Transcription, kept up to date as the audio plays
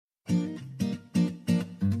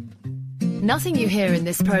Nothing you hear in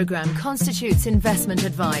this program constitutes investment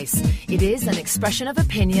advice. It is an expression of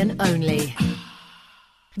opinion only.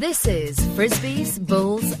 This is Frisbees,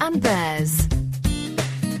 Bulls and Bears.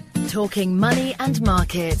 Talking money and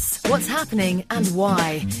markets, what's happening and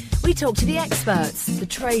why. We talk to the experts, the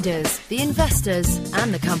traders, the investors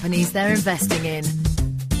and the companies they're investing in.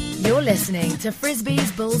 You're listening to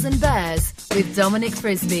Frisbees, Bulls and Bears with Dominic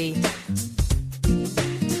Frisby.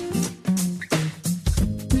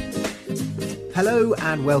 Hello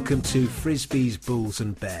and welcome to Frisbees, Bulls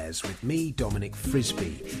and Bears with me, Dominic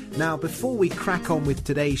Frisby. Now, before we crack on with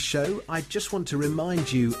today's show, I just want to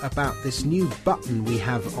remind you about this new button we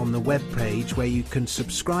have on the webpage where you can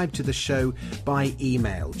subscribe to the show by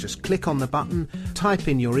email. Just click on the button, type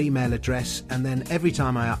in your email address, and then every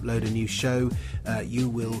time I upload a new show, you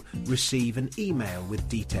will receive an email with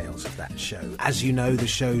details of that show. As you know, the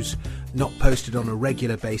show's not posted on a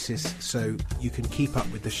regular basis, so you can keep up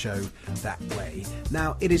with the show that way.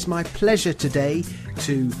 Now, it is my pleasure today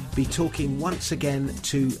to be talking once again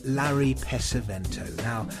to Larry Pesavento.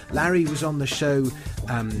 Now, Larry was on the show,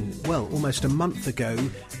 almost a month ago,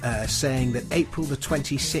 saying that April the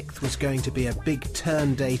 26th was going to be a big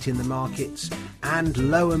turn date in the markets, and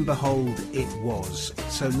lo and behold, it was.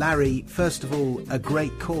 So, Larry, first of all, a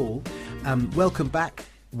great call. Welcome back.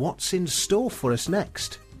 What's in store for us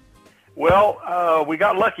next? Well, we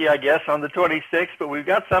got lucky, I guess, on the 26th, but we've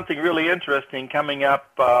got something really interesting coming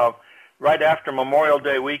up right after Memorial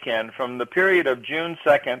Day weekend. From the period of June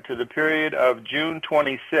 2nd to the period of June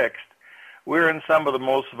 26th, we're in some of the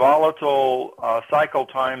most volatile cycle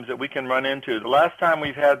times that we can run into. The last time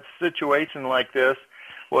we've had a situation like this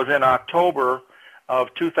was in October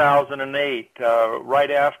of 2008,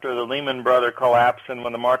 right after the Lehman Brothers collapse and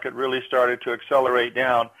when the market really started to accelerate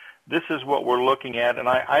down. This is what we're looking at, and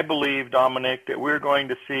I believe, Dominic, that we're going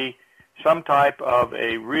to see some type of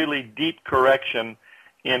a really deep correction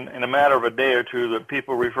in a matter of a day or two that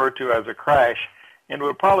people refer to as a crash, and it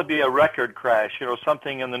would probably be a record crash,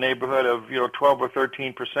 something in the neighborhood of 12 or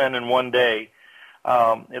 13% in one day.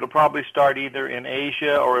 It'll probably start either in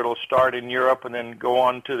Asia or it'll start in Europe and then go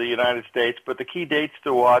on to the United States, but the key dates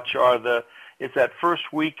to watch are it's that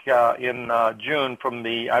first week in June from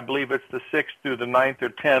I believe it's the 6th through the 9th or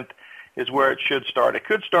 10th is where it should start. It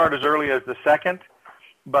could start as early as the 2nd,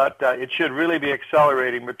 but it should really be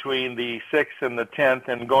accelerating between the 6th and the 10th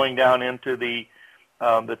and going down into the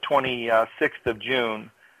 26th of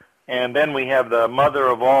June. And then we have the mother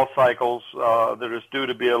of all cycles that is due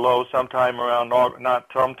to be a low sometime around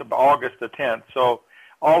August the 10th. So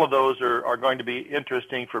all of those are going to be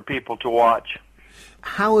interesting for people to watch.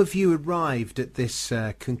 How have you arrived at this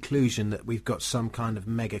conclusion that we've got some kind of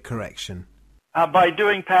mega correction? By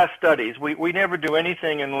doing past studies. We never do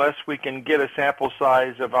anything unless we can get a sample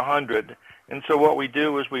size of 100. And so what we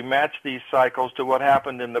do is we match these cycles to what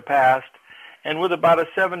happened in the past. And with about a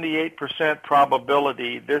 78%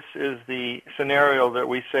 probability, this is the scenario that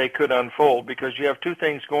we say could unfold because you have two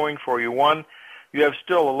things going for you. One, you have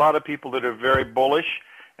still a lot of people that are very bullish.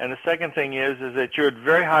 And the second thing is that you're at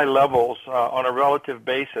very high levels on a relative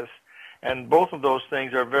basis, and both of those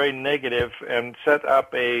things are very negative and set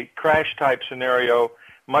up a crash-type scenario,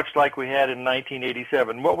 much like we had in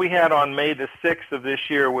 1987. What we had on May the 6th of this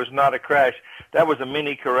year was not a crash. That was a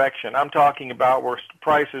mini correction. I'm talking about where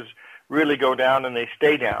prices really go down and they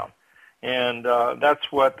stay down. And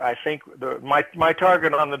that's what I think my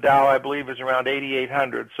target on the Dow, I believe, is around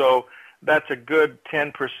 8,800. So that's a good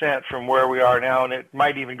 10% from where we are now, and it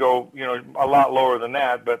might even go, a lot lower than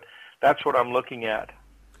that, but that's what I'm looking at.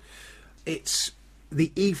 It's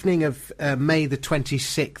the evening of May the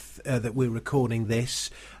 26th that we're recording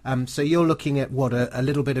this, so you're looking at, a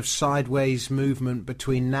little bit of sideways movement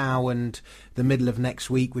between now and the middle of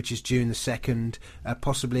next week, which is June the 2nd,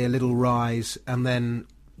 possibly a little rise, and then,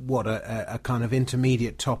 a kind of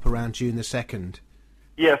intermediate top around June the 2nd?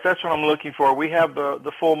 Yes, that's what I'm looking for. We have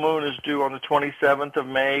the full moon is due on the 27th of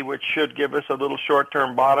May, which should give us a little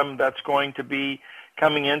short-term bottom. That's going to be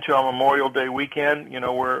coming into our Memorial Day weekend.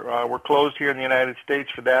 We're closed here in the United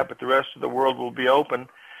States for that, but the rest of the world will be open.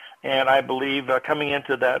 And I believe coming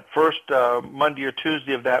into that first Monday or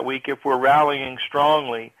Tuesday of that week, if we're rallying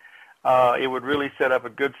strongly, it would really set up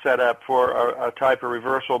a good setup for a type of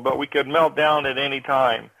reversal. But we could melt down at any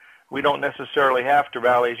time. We don't necessarily have to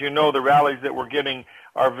rally. As you know, the rallies that we're getting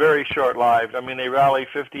are very short-lived. I mean, they rally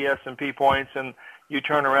 50 S&P points, and you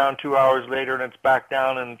turn around 2 hours later, and it's back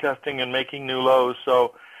down and testing and making new lows.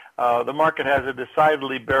 So the market has a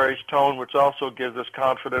decidedly bearish tone, which also gives us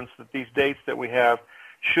confidence that these dates that we have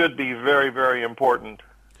should be very, very important.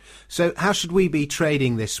 So how should we be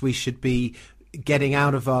trading this? We should be getting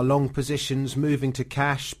out of our long positions, moving to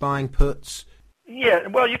cash, buying puts? Yeah,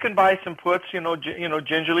 well, you can buy some puts,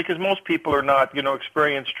 gingerly, because most people are not,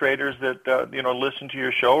 experienced traders that, listen to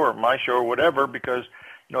your show or my show or whatever, because,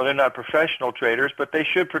 they're not professional traders, but they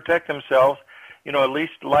should protect themselves, at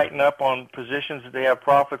least lighten up on positions that they have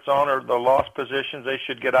profits on, or the lost positions, they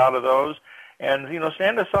should get out of those. And,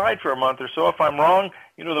 stand aside for a month or so. If I'm wrong,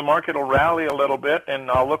 the market will rally a little bit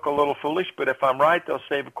and I'll look a little foolish, but if I'm right, they'll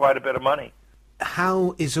save quite a bit of money.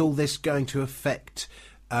 How is all this going to affect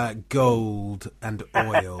gold and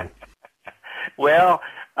oil? Well,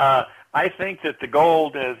 I think that the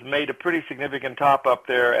gold has made a pretty significant top up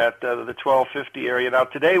there at the 1250 area. Now,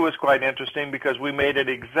 today was quite interesting because we made an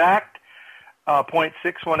exact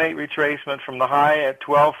 0.618 retracement from the high at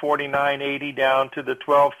 1249.80 down to the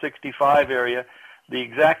 1265 area. The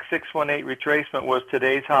exact 618 retracement was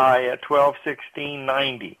today's high at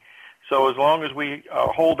 1216.90. So as long as we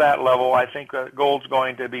hold that level, I think gold's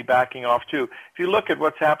going to be backing off too. If you look at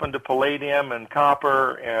what's happened to palladium and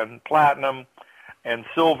copper and platinum and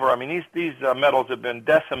silver, I mean, these metals have been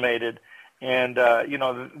decimated, and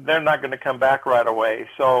they're not going to come back right away.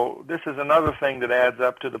 So this is another thing that adds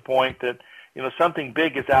up to the point that something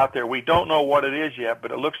big is out there. We don't know what it is yet,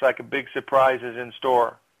 but it looks like a big surprise is in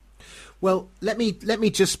store. Well, let me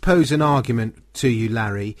just pose an argument to you,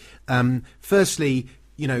 Larry. Firstly,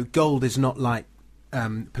 gold is not like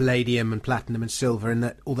palladium and platinum and silver in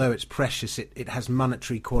that although it's precious, it has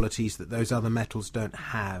monetary qualities that those other metals don't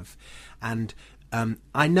have. And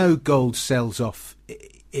I know gold sells off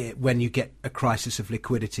when you get a crisis of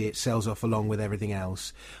liquidity. It sells off along with everything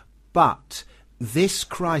else. But this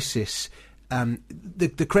crisis,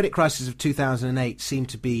 the credit crisis of 2008 seemed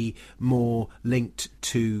to be more linked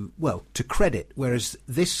to credit, whereas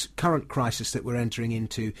this current crisis that we're entering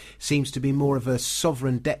into seems to be more of a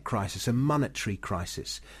sovereign debt crisis, a monetary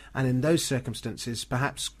crisis. And in those circumstances,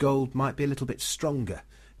 perhaps gold might be a little bit stronger.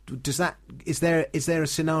 Is there a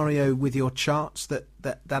scenario with your charts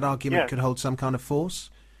that argument could hold some kind of force?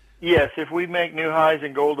 Yes, if we make new highs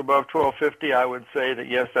in gold above 1250, I would say that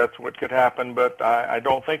yes, that's what could happen, but I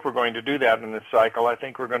don't think we're going to do that in this cycle. I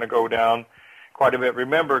think we're going to go down quite a bit.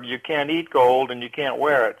 Remember, you can't eat gold and you can't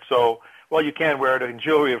wear it. So, well, you can wear it in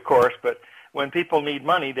jewelry, of course, but when people need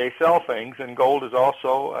money, they sell things, and gold is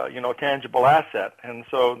also, a tangible asset. And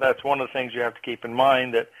so that's one of the things you have to keep in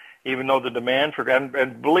mind, that even though the demand for,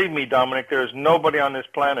 and believe me, Dominic, there's nobody on this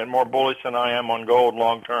planet more bullish than I am on gold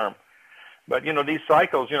long term. But these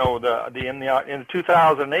cycles, in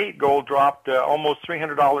 2008, gold dropped almost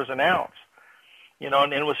 $300 an ounce,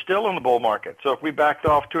 and it was still in the bull market. So if we backed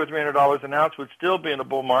off $200 or $300 an ounce, we'd still be in a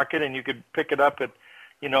bull market, and you could pick it up at,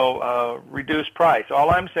 reduced price. All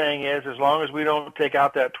I'm saying is, as long as we don't take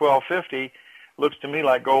out that 1250, looks to me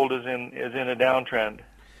like gold is in a downtrend.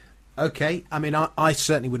 Okay, I mean, I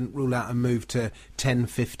certainly wouldn't rule out a move to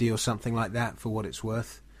 1050 or something like that for what it's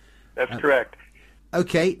worth. That's correct.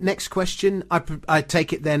 Okay, next question. I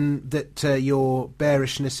take it then that your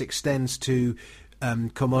bearishness extends to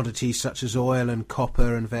commodities such as oil and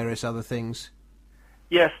copper and various other things?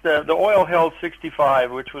 Yes, the oil held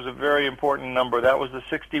 65, which was a very important number. That was the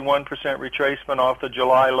 61% retracement off the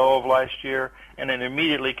July low of last year, and it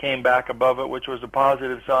immediately came back above it, which was a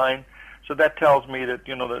positive sign. So that tells me that,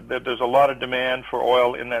 that there's a lot of demand for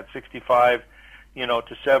oil in that 65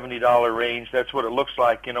 to $70 range. That's what it looks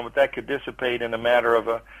like, but that could dissipate in a matter of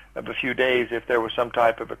a few days if there was some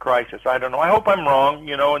type of a crisis. I don't know. I hope I'm wrong,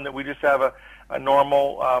 and that we just have a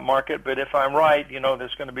normal market. But if I'm right,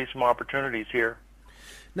 there's going to be some opportunities here.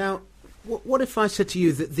 Now, what if I said to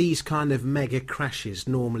you that these kind of mega crashes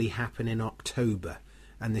normally happen in October,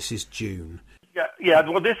 and this is June? Yeah.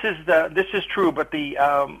 Well, this is true, but the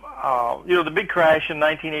the big crash in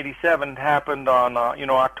 1987 happened on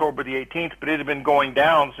October the 18th, but it had been going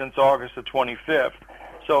down since August the 25th.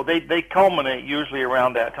 So they culminate usually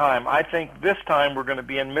around that time. I think this time we're going to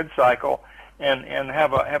be in mid-cycle and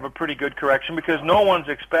have a pretty good correction because no one's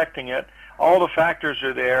expecting it. All the factors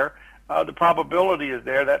are there. The probability is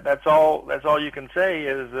there. That's all you can say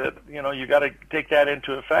is that you got to take that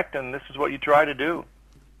into effect, and this is what you try to do.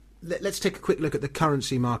 Let's take a quick look at the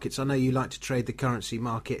currency markets. I know you like to trade the currency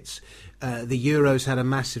markets. The euro's had a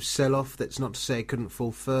massive sell-off. That's not to say it couldn't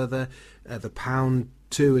fall further. The pound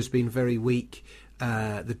too has been very weak.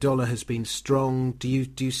 The dollar has been strong. Do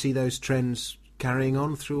you see those trends carrying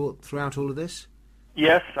on throughout all of this?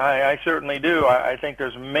 Yes, I certainly do. I think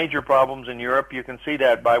there's major problems in Europe. You can see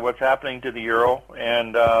that by what's happening to the euro,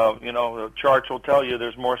 and the charts will tell you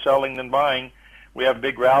there's more selling than buying. We have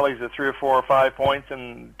big rallies of 3 or 4 or 5 points,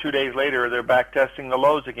 and 2 days later they're back testing the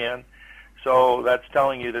lows again. So that's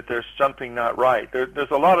telling you that there's something not right.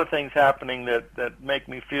 There's a lot of things happening that make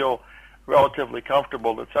me feel relatively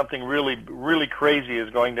comfortable that something really, really crazy is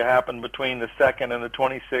going to happen between the 2nd and the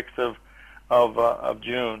 26th of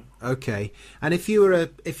June. Okay, and if you're a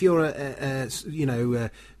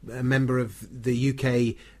member of the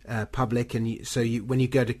UK public, and so when you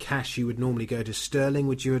go to cash, you would normally go to sterling.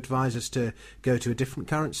 Would you advise us to go to a different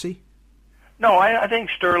currency? No, I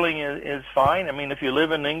think sterling is fine. I mean, if you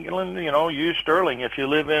live in England, use sterling. If you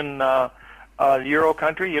live in Euro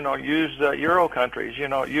country, use Euro countries.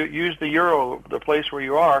 Use the euro, the place where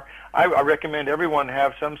you are. I recommend everyone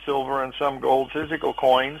have some silver and some gold physical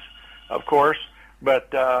coins, of course, but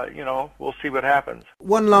we'll see what happens.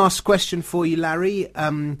 One last question for you, Larry.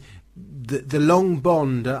 The long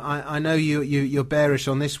bond, I know you're bearish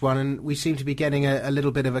on this one, and we seem to be getting a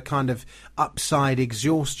little bit of a kind of upside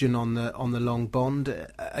exhaustion on the long bond.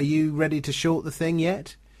 Are you ready to short the thing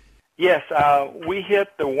yet? Yes, we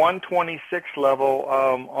hit the 126 level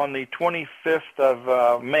on the 25th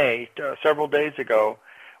of May, several days ago,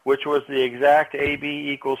 which was the exact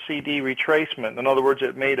AB equals CD retracement. In other words,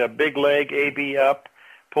 it made a big leg AB up,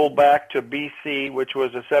 pulled back to BC, which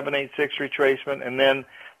was a 786 retracement, and then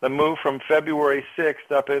the move from February 6th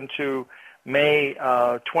up into May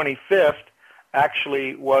 25th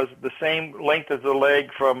actually was the same length as the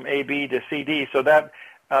leg from AB to CD. So that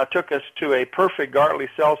took us to a perfect Gartley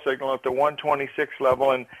sell signal at the 126 level,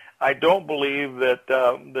 and I don't believe that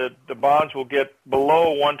the bonds will get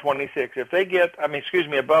below 126. If they get,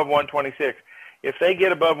 above 126. If they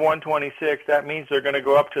get above 126, that means they're going to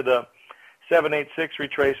go up to the 786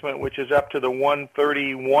 retracement, which is up to the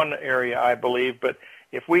 131 area, I believe. But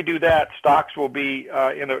if we do that, stocks will be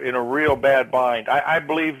in a real bad bind. I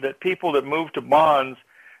believe that people that move to bonds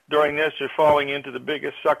during this are falling into the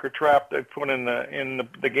biggest sucker trap they've put in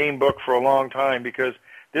the game book for a long time, because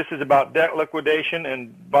this is about debt liquidation,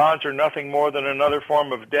 and bonds are nothing more than another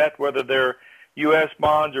form of debt, whether they're U.S.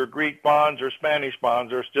 bonds or Greek bonds or Spanish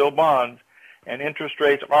bonds. They're still bonds, and interest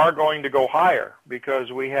rates are going to go higher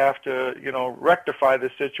because we have to, rectify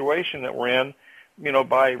the situation that we're in,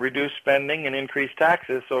 by reduced spending and increased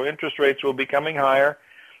taxes. So interest rates will be coming higher,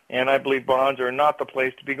 and I believe bonds are not the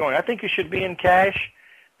place to be going. I think you should be in cash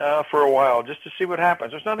for a while just to see what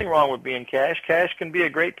happens. There's nothing wrong with being cash. Cash can be a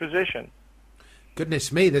great position.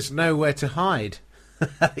 Goodness me, there's nowhere to hide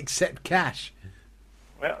except cash.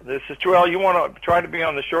 Well, this is true. Well, you want to try to be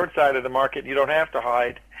on the short side of the market. You don't have to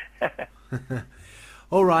hide.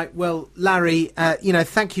 All right. Well, Larry,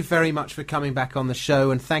 thank you very much for coming back on the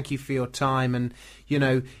show, and thank you for your time. And,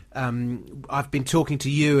 I've been talking to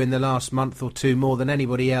you in the last month or two more than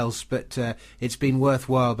anybody else, but it's been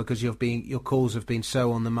worthwhile because your calls have been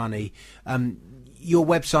so on the money. Your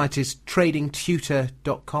website is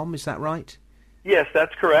tradingtutor.com, is that right? Yes,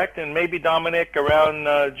 that's correct. And maybe, Dominic, around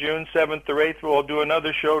June 7th or 8th, we'll do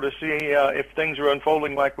another show to see if things are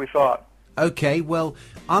unfolding like we thought. Okay, well,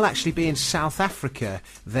 I'll actually be in South Africa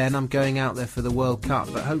then. I'm going out there for the World Cup,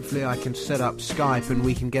 but hopefully I can set up Skype and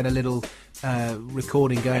we can get a little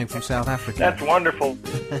recording going from South Africa. That's wonderful.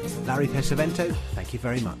 Larry Pesavento, thank you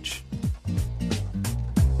very much.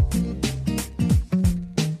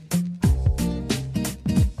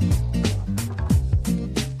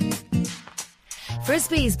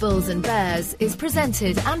 Frisbee's Bulls and Bears is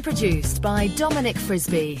presented and produced by Dominic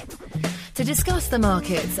Frisbee. To discuss the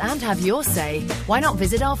markets and have your say, why not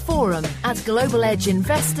visit our forum at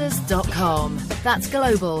globaledgeinvestors.com. That's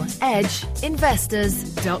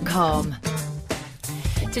globaledgeinvestors.com.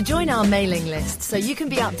 To join our mailing list so you can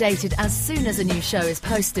be updated as soon as a new show is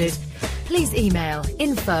posted, please email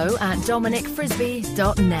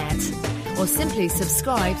info@dominicfrisbee.net or simply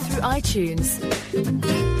subscribe through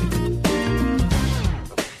iTunes.